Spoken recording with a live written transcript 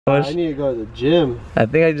I need to go to the gym. I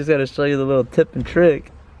think I just gotta show you the little tip and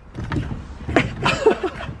trick.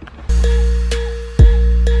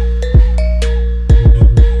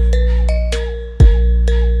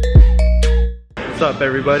 What's up,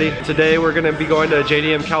 everybody? Today we're gonna be going to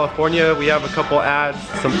JDM California. We have a couple ads,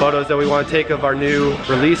 some photos that we want to take of our new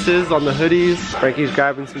releases on the hoodies. Frankie's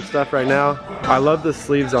grabbing some stuff right now. I love the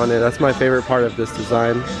sleeves on it. That's my favorite part of this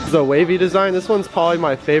design. This is a wavy design. This one's probably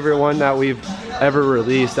my favorite one that we've ever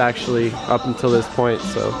released, actually, up until this point.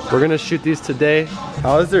 So we're gonna shoot these today.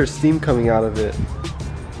 How is there steam coming out of it?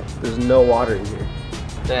 There's no water in here.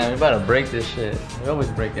 Damn, we're about to break this shit. We always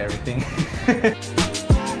break everything.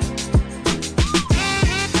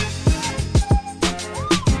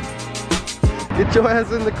 Get your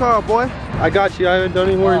ass in the car, boy. I got you, Ivan. Don't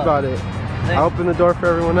even worry about it. I'll open the door for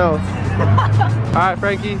everyone else. All right,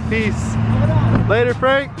 Frankie, peace. Later,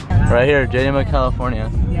 Frank. Right here, JDM California.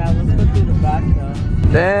 Yeah, let's go through the back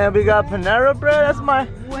though. Damn, we got Panera Bread. That's my...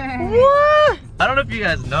 What? I don't know if you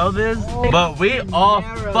guys know this, but we all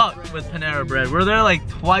fuck with Panera Bread. We're there like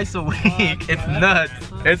twice a week. It's nuts.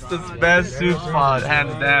 It's the best soup spot,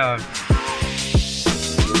 hands down.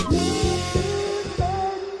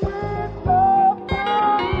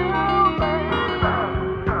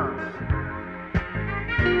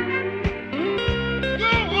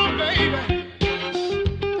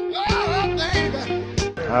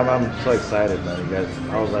 I'm so excited, man, you guys.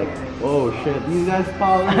 I was like, whoa, shit, these guys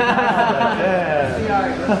follow me.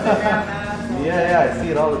 Yeah, I see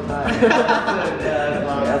it all the time.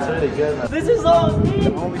 That's really good, man. This is all me.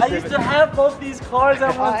 I used to have both these cars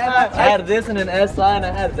at one time. I had this in an SI and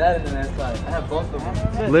I had that in an SI. I have both of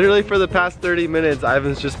them. Literally for the past 30 minutes,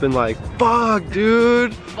 Ivan's just been like, fuck,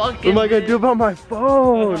 dude. What am I gonna do about my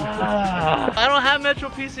phone? I don't have Metro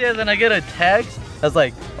PCS and I get a text that's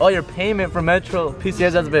like, oh, your payment for Metro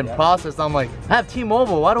PCS has been processed. I'm like, I have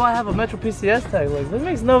T-Mobile. Why do I have a Metro PCS tag? Like, this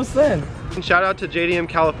makes no sense. Shout out to JDM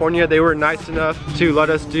California. They were nice enough to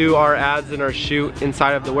let us do our ads and our shoot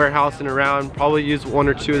inside of the warehouse and around. Probably use one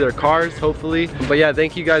or two of their cars, hopefully. But yeah,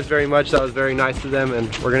 thank you guys very much. That was very nice of them,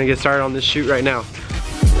 and we're gonna get started on this shoot right now.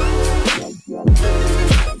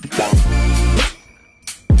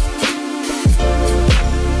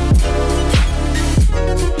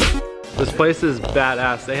 This place is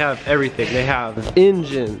badass. They have everything. They have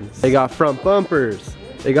engines, they got front bumpers,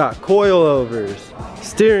 they got coilovers,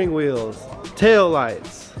 steering wheels, tail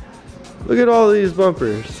lights. Look at all these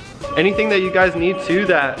bumpers. Anything that you guys need to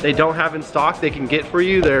that they don't have in stock, they can get for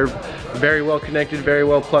you. They're very well connected, very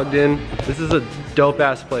well plugged in. This is a dope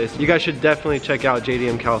ass place. You guys should definitely check out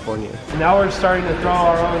JDM California. Now we're starting to throw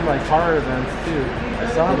our own like horror events too. I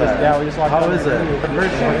saw that. Yeah, we just walked. How is it?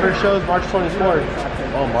 Our first show is March 24th.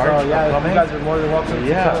 Oh, March. So yeah, you guys are more than welcome.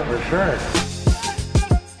 Yeah, for sure.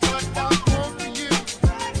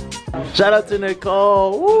 Shout out to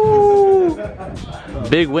Nicole. Woo!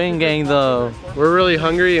 Big wing gang though. We're really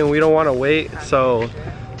hungry and we don't want to wait, so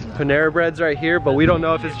Panera Bread's right here, but we don't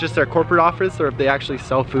know if it's just their corporate office or if they actually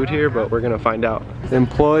sell food here, but we're gonna find out.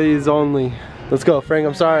 Employees only. Let's go, Frank.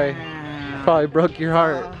 I'm sorry. Probably broke your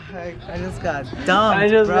heart. I just got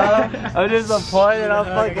dumped, bro. I'm disappointed. I'm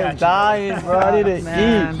fucking dying, bro. I need to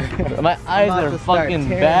eat. My eyes are fucking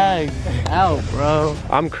bagged out, bro.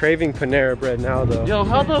 I'm craving Panera Bread now, though. Yo,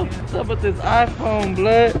 how the fuck's up with this iPhone,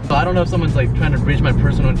 blood? So I don't know if someone's like trying to breach my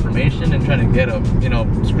personal information and trying to get a, you know,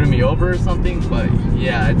 screw me over or something, but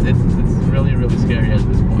yeah, it's really, really scary at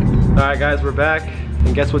this point. All right, guys, we're back,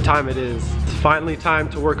 and guess what time it is? It's finally time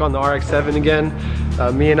to work on the RX-7 again.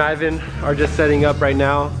 Me and Ivan are just setting up right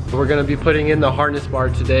now. We're gonna be putting in the harness bar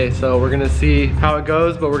today, so we're gonna see how it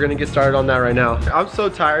goes, but we're gonna get started on that right now. I'm so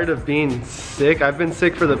tired of being sick. I've been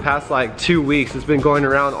sick for the past like 2 weeks. It's been going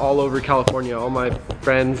around all over California. All my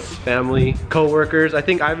friends, family, co-workers. I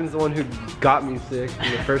think Ivan's the one who got me sick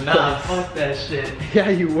in the first place. Nah, fuck that shit. Yeah,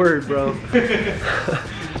 you were, bro.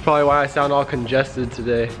 That's probably why I sound all congested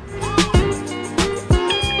today.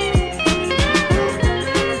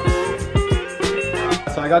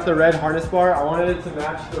 So I got the red harness bar. I wanted it to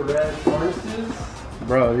match the red harnesses.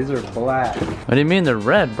 Bro, these are black. What do you mean they're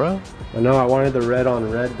red, bro? I know, I wanted the red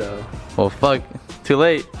on red though. Well, fuck. Too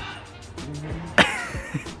late.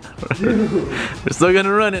 We're still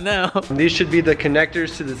gonna run it now. These should be the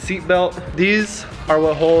connectors to the seat belt. These are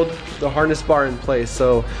what hold the harness bar in place.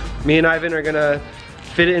 So me and Ivan are gonna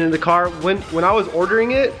fit it into the car. When I was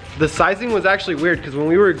ordering it, the sizing was actually weird because when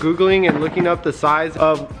we were Googling and looking up the size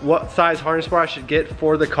of what size harness bar I should get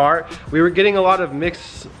for the car, we were getting a lot of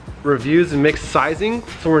mixed reviews and mixed sizing.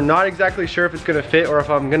 So we're not exactly sure if it's gonna fit or if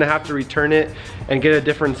I'm gonna have to return it and get a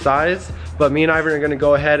different size. But me and Ivan are gonna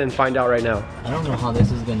go ahead and find out right now. I don't know how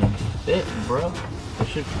this is gonna fit, bro. It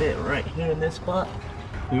should fit right here in this spot.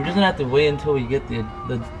 We're just gonna have to wait until we get the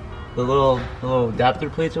little adapter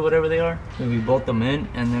plates or whatever they are. And we bolt them in,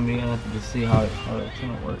 and then we're gonna have to just see how it's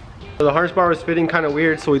gonna work. So the harness bar was fitting kind of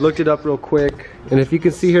weird, so we looked it up real quick. And if you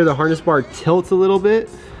can see here, the harness bar tilts a little bit.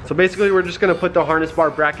 So basically we're just gonna put the harness bar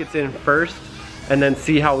brackets in first and then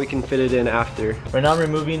see how we can fit it in after. Right now I'm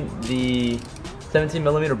removing the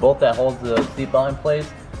 17mm bolt that holds the seat belt in place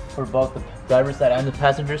for both the driver's side and the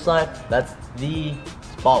passenger side. That's the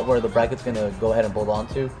spot where the bracket's gonna go ahead and bolt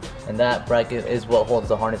onto, and that bracket is what holds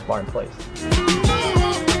the harness bar in place.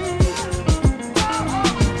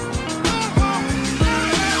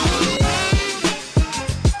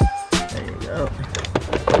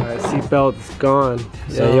 Seatbelt's gone.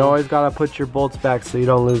 So, yeah, you always gotta put your bolts back so you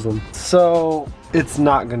don't lose them. So it's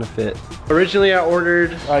not gonna fit. Originally I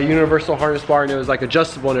ordered a universal harness bar and it was like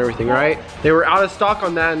adjustable and everything, right? They were out of stock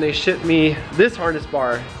on that and they shipped me this harness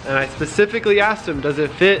bar, and I specifically asked them, does it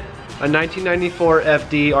fit a 1994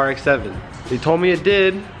 FD RX-7? They told me it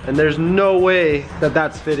did, and there's no way that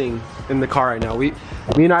that's fitting in the car right now.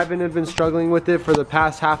 Me and Ivan have been struggling with it for the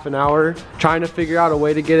past half an hour, trying to figure out a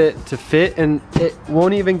way to get it to fit, and it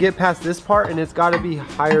won't even get past this part, and it's gotta be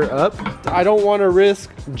higher up. I don't wanna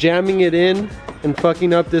risk jamming it in and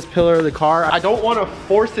fucking up this pillar of the car. I don't wanna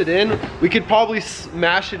force it in. We could probably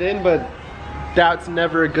smash it in, but that's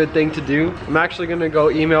never a good thing to do. I'm actually gonna go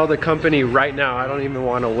email the company right now. I don't even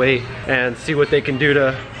wanna wait and see what they can do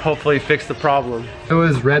to hopefully fix the problem. It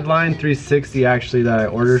was Redline 360 actually that I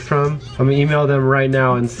ordered from. I'm gonna email them right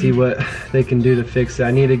now and see what they can do to fix it.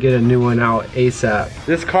 I need to get a new one out ASAP.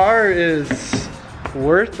 This car is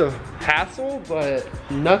worth the hassle, but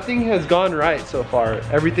nothing has gone right so far.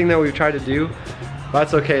 Everything that we've tried to do,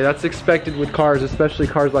 that's okay. That's expected with cars, especially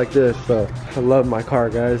cars like this. So I love my car,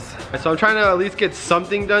 guys. So I'm trying to at least get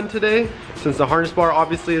something done today, since the harness bar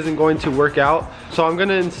obviously isn't going to work out. So I'm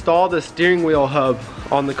gonna install the steering wheel hub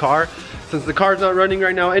on the car. Since the car's not running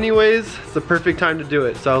right now anyways, it's the perfect time to do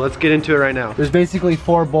it. So let's get into it right now. There's basically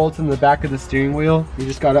 4 bolts in the back of the steering wheel. You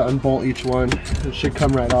just gotta unbolt each one. It should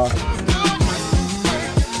come right off.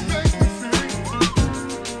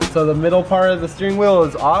 So the middle part of the steering wheel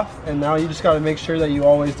is off, and now you just gotta make sure that you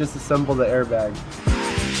always disassemble the airbag.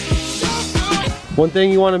 One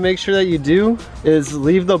thing you wanna make sure that you do is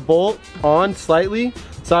leave the bolt on slightly,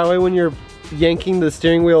 so that way when you're yanking the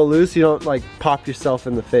steering wheel loose, you don't like pop yourself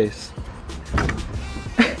in the face.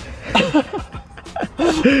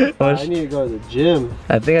 I need to go to the gym.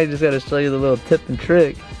 I think I just gotta show you the little tip and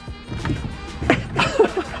trick.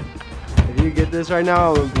 If you get this right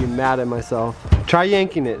now, I would be mad at myself. Try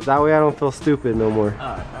yanking it, that way I don't feel stupid no more.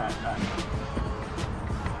 Alright.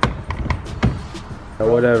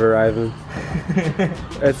 Whatever, Ivan.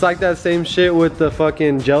 It's like that same shit with the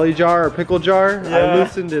fucking jelly jar or pickle jar. Yeah. I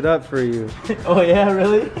loosened it up for you. Oh yeah,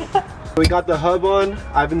 really? We got the hub on.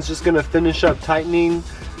 Ivan's just gonna finish up tightening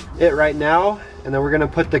it right now, and then we're gonna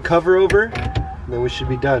put the cover over, and then we should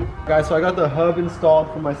be done. Guys, so I got the hub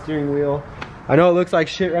installed for my steering wheel. I know it looks like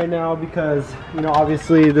shit right now because, you know,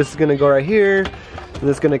 obviously this is gonna go right here, and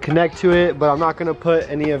it's gonna connect to it, but I'm not gonna put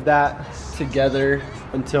any of that together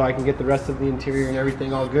until I can get the rest of the interior and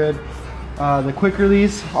everything all good. The quick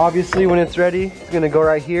release, obviously when it's ready, it's gonna go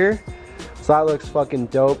right here. So that looks fucking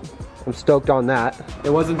dope. I'm stoked on that. It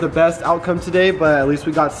wasn't the best outcome today, but at least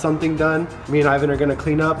we got something done. Me and Ivan are gonna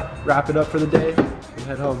clean up, wrap it up for the day, and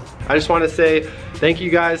head home. I just wanna say thank you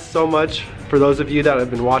guys so much for those of you that have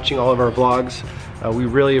been watching all of our vlogs. We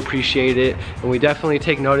really appreciate it, and we definitely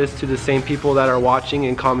take notice to the same people that are watching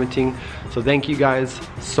and commenting. So thank you guys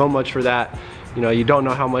so much for that. You know, you don't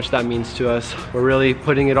know how much that means to us. We're really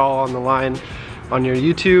putting it all on the line on your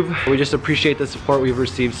YouTube. We just appreciate the support we've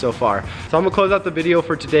received so far. So I'm gonna close out the video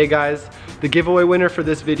for today, guys. The giveaway winner for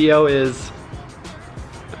this video is,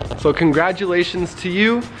 so congratulations to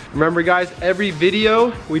you. Remember guys, every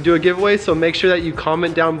video we do a giveaway, so make sure that you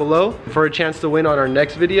comment down below for a chance to win on our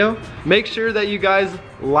next video. Make sure that you guys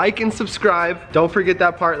like and subscribe. Don't forget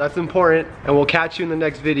that part, that's important. And we'll catch you in the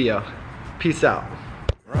next video. Peace out.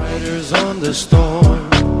 Riders on the storm.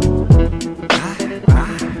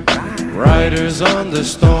 Riders on the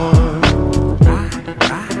storm.